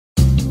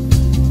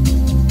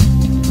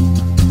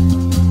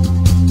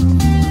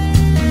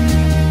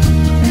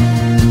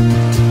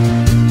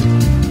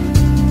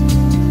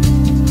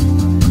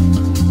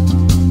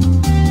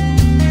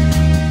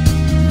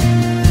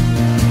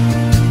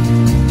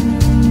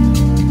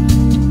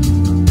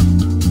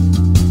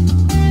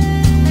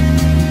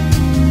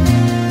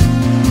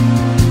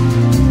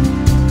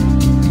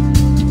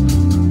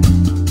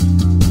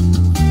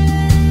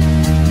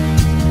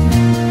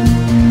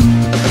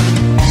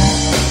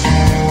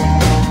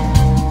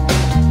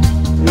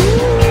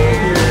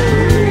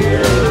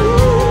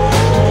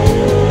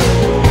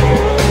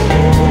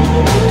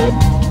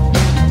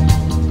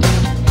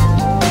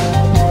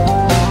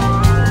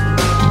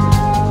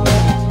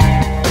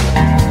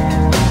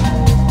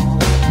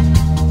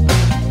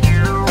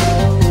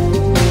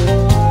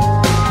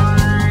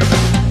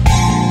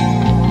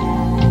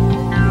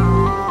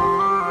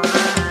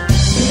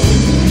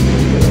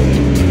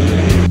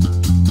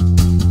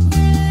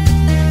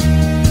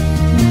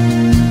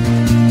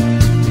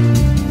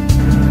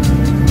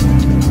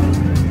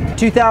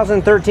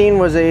2013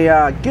 was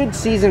a good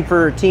season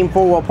for Team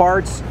 4 Wheel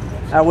Parts.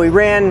 We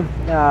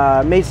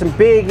made some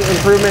big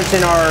improvements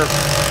in our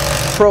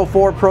Pro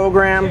 4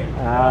 program.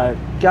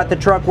 Got the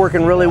truck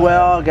working really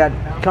well, got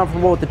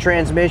comfortable with the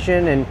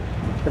transmission, and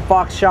the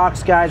Fox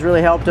Shocks guys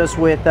really helped us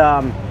with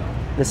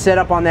the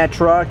setup on that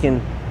truck.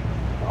 And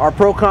our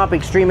Pro Comp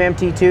Extreme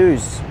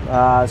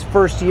MT2s, it's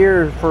first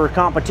year for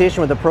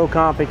competition with the Pro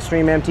Comp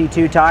Extreme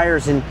MT2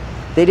 tires, and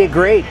they did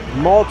great.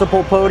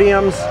 Multiple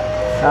podiums.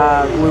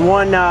 We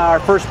won our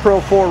first Pro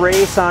 4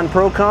 race on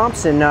Pro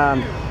Comps, and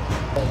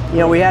you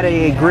know, we had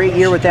a great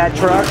year with that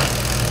truck.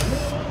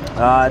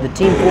 The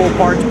Team 4 Wheel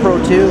Parts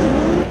Pro 2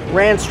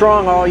 ran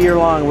strong all year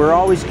long. We're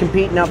always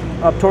competing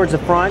up towards the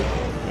front,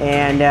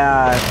 and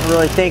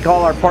really thank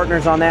all our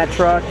partners on that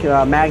truck: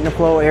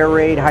 MagnaFlow, Air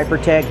Raid,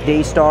 Hypertech,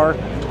 Daystar,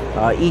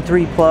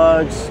 E3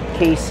 Plugs,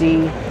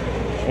 KC,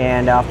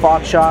 and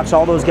Fox Shocks.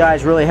 All those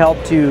guys really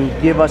helped to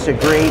give us a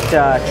great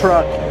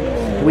truck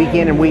week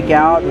in and week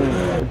out.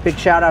 And a big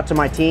shout out to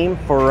my team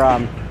for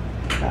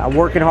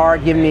working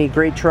hard, giving me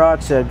great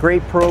trucks, a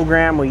great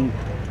program.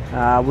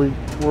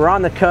 We're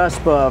on the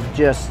cusp of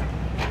just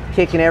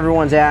kicking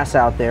everyone's ass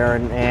out there,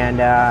 and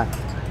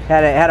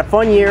had a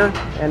fun year,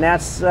 and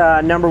that's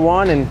number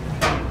one. And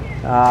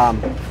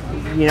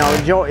you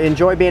know,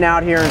 enjoy being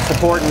out here and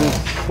supporting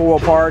 4 Wheel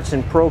Parts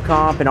and Pro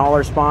Comp and all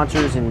our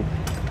sponsors, and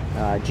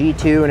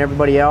G2 and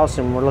everybody else.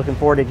 And we're looking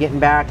forward to getting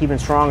back even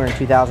stronger in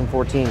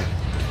 2014.